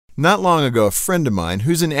Not long ago, a friend of mine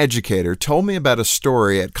who's an educator told me about a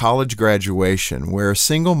story at college graduation where a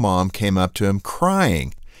single mom came up to him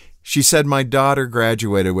crying. She said, "My daughter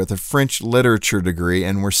graduated with a French literature degree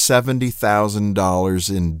and we're $70,000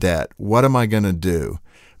 in debt. What am I going to do?"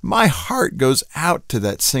 My heart goes out to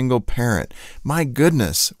that single parent. My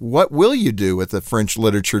goodness, what will you do with a French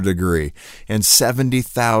literature degree and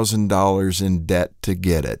 $70,000 in debt to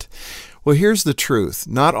get it? Well, here's the truth.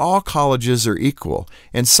 Not all colleges are equal,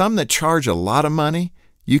 and some that charge a lot of money,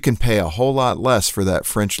 you can pay a whole lot less for that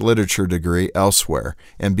French literature degree elsewhere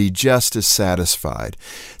and be just as satisfied.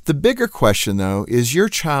 The bigger question, though, is your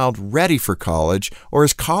child ready for college, or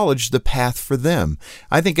is college the path for them?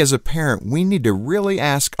 I think as a parent, we need to really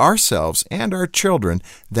ask ourselves and our children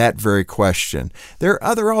that very question. There are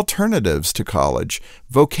other alternatives to college: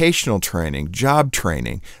 vocational training, job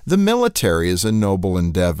training. The military is a noble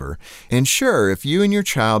endeavor. And sure, if you and your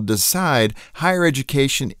child decide higher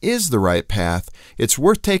education is the right path, it's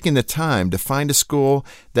worth taking the time to find a school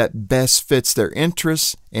that best fits their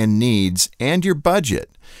interests and needs and your budget.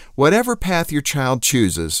 Whatever path your child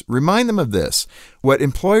chooses, remind them of this. What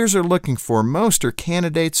employers are looking for most are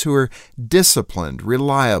candidates who are disciplined,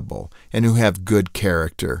 reliable, and who have good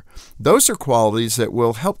character. Those are qualities that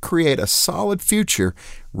will help create a solid future,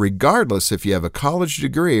 regardless if you have a college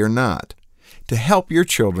degree or not. To help your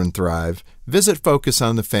children thrive, visit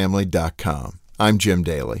FocusOnTheFamily.com. I'm Jim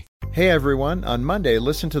Daly. Hey everyone, on Monday,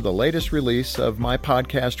 listen to the latest release of my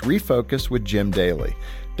podcast, Refocus with Jim Daly.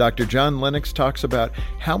 Dr. John Lennox talks about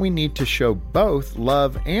how we need to show both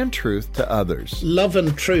love and truth to others. Love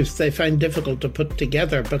and truth they find difficult to put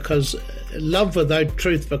together because love without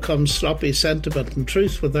truth becomes sloppy sentiment and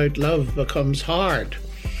truth without love becomes hard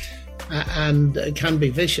and can be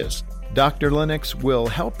vicious. Dr. Lennox will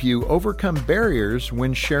help you overcome barriers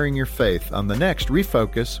when sharing your faith on the next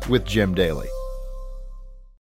Refocus with Jim Daly.